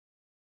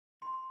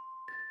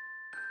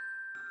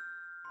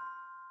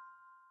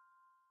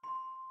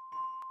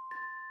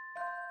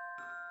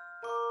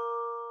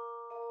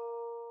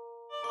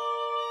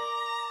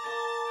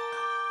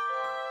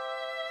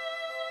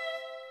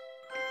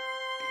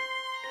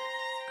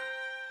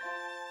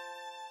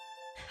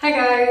Hi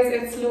guys,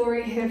 it's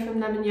Laurie here from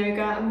Lemon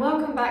Yoga and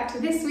welcome back to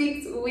this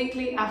week's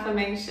weekly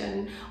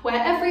affirmation,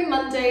 where every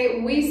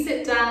Monday we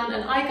sit down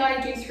and I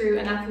guide you through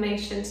an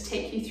affirmation to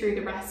take you through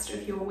the rest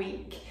of your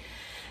week.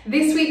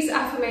 This week's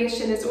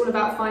affirmation is all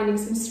about finding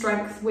some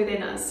strength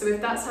within us, so if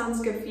that sounds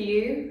good for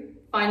you,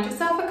 find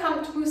yourself a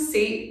comfortable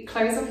seat,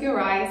 close off your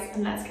eyes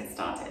and let's get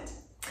started.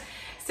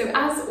 So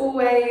as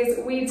always,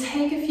 we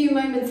take a few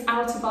moments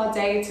out of our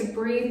day to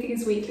breathe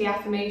these weekly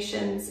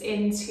affirmations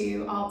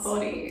into our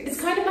bodies.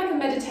 It's kind of like a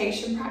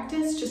meditation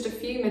practice, just a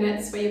few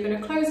minutes where you're going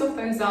to close off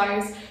those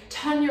eyes,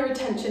 turn your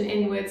attention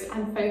inwards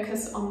and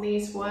focus on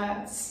these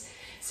words.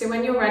 So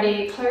when you're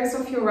ready, close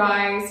off your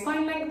eyes,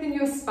 lengthen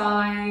your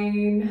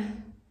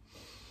spine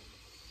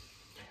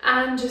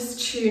and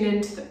just tune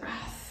into the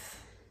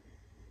breath.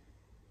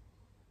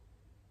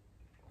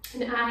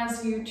 And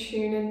as you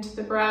tune into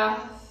the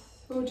breath,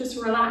 we'll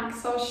just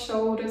relax our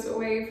shoulders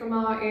away from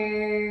our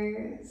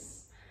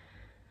ears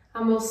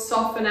and we'll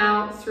soften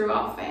out through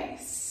our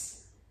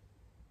face.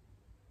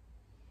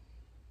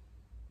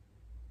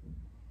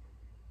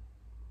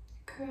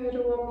 Good,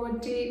 one more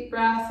deep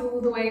breath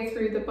all the way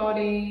through the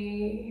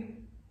body.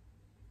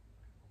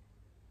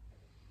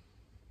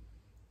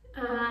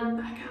 And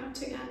back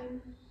out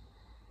again.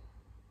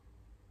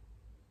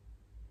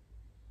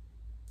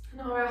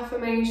 And our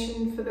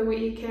affirmation for the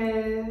week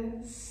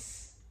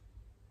is: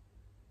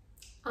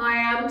 I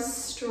am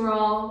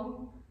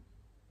strong,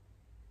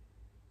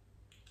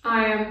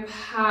 I am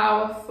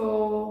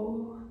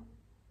powerful,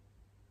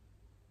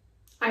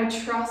 I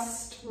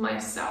trust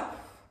myself.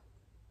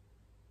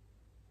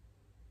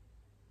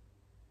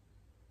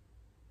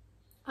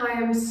 I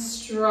am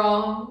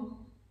strong,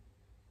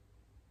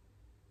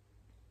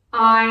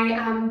 I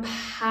am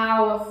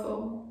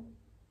powerful,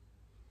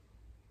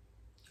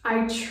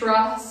 I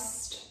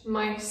trust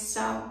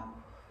myself.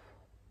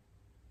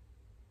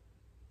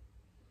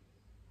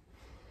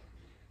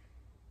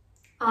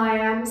 I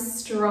am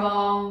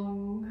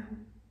strong,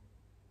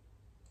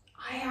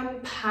 I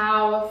am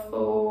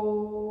powerful,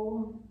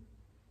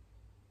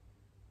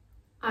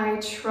 I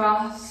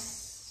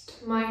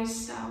trust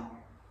myself.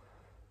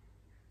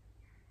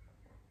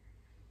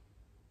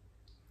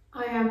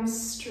 I am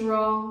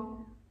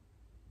strong,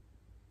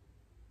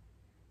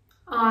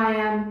 I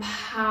am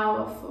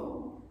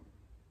powerful,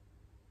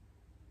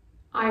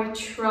 I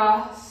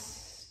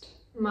trust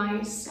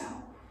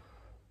myself.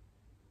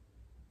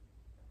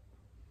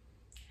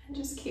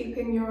 Just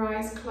keeping your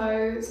eyes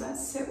closed,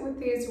 let's sit with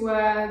these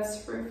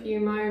words for a few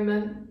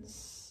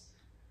moments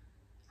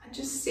and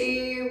just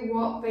see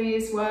what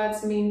these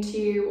words mean to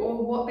you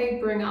or what they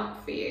bring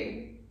up for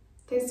you.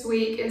 This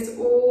week is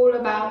all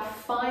about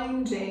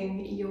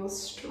finding your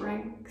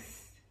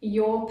strength,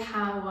 your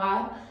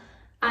power,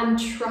 and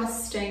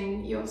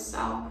trusting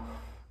yourself.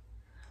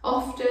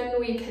 Often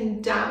we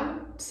can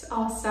doubt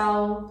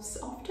ourselves,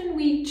 often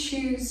we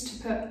choose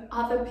to put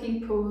other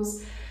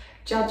people's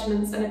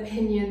judgments and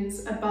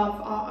opinions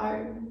above our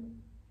own.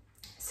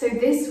 So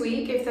this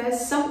week, if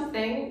there's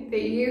something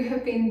that you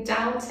have been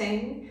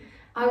doubting,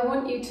 I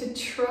want you to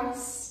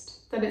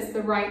trust that it's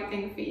the right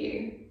thing for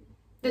you.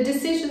 The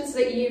decisions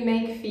that you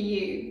make for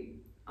you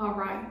are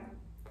right.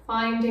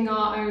 Finding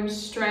our own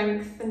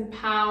strength and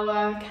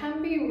power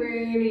can be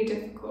really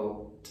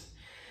difficult,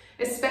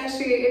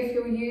 especially if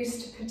you're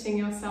used to putting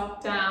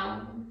yourself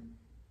down.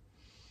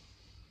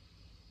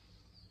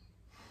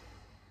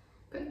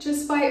 But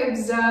just by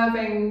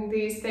observing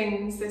these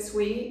things this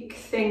week,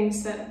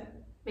 things that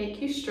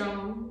make you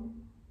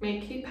strong,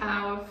 make you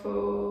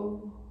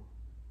powerful,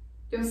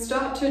 you'll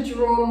start to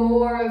draw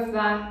more of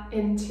that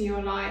into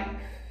your life.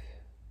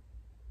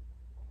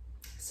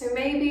 So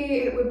maybe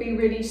it would be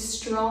really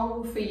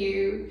strong for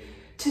you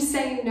to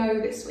say no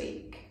this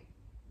week.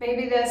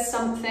 Maybe there's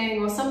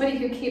something or somebody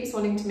who keeps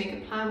wanting to make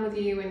a plan with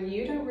you and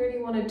you don't really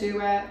want to do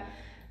it.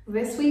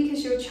 This week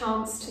is your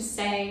chance to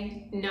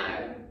say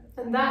no.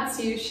 And that's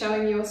you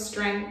showing your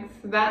strength,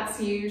 that's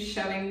you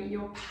showing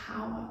your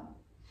power.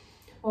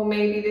 Or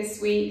maybe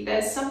this week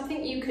there's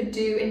something you could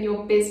do in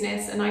your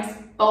business, a nice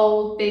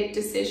bold big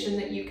decision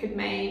that you could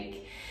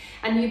make,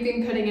 and you've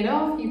been putting it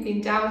off, you've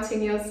been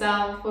doubting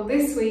yourself. Well,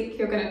 this week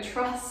you're going to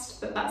trust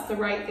that that's the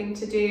right thing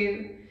to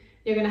do.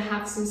 You're going to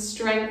have some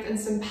strength and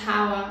some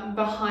power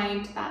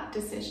behind that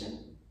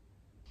decision.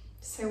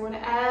 So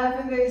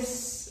whatever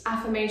this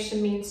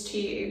affirmation means to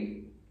you,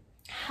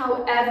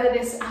 however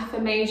this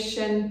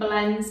affirmation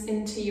blends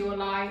into your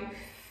life,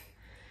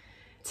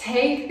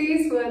 take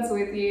these words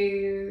with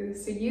you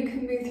so you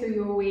can move through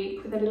your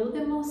week with a little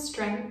bit more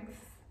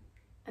strength,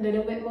 a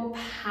little bit more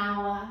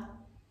power,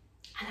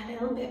 and a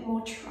little bit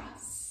more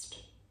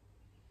trust.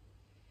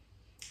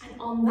 And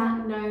on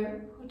that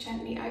note, we'll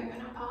gently open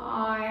up our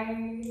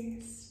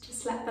eyes,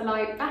 just let the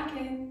light back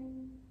in.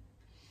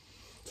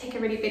 Take a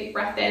really big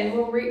breath in.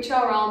 We'll reach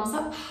our arms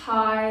up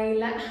high,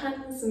 let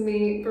hands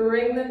meet,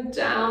 bring them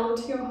down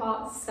to your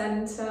heart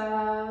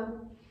center.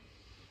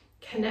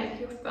 Connect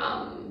your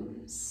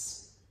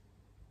thumbs.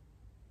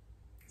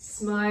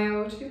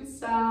 Smile to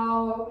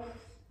yourself.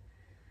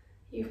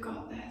 You've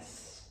got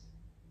this.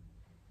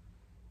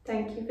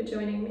 Thank you for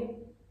joining me.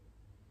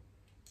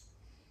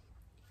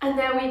 And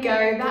there we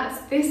go,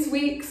 that's this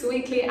week's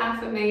weekly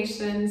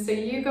affirmation. So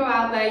you go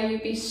out there, you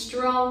be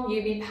strong,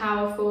 you be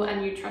powerful,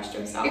 and you trust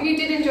yourself. If you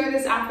did enjoy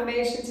this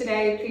affirmation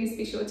today, please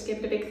be sure to give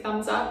it a big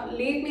thumbs up.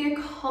 Leave me a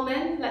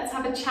comment, let's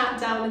have a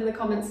chat down in the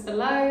comments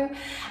below,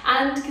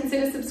 and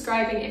consider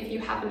subscribing if you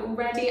haven't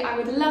already. I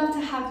would love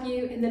to have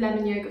you in the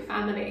Lemon Yoga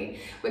family.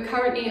 We're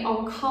currently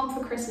on Calm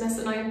for Christmas,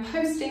 and I am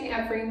posting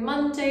every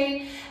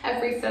Monday,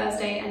 every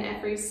Thursday, and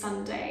every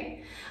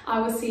Sunday. I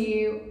will see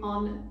you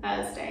on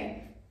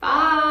Thursday.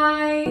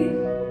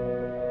 Bye!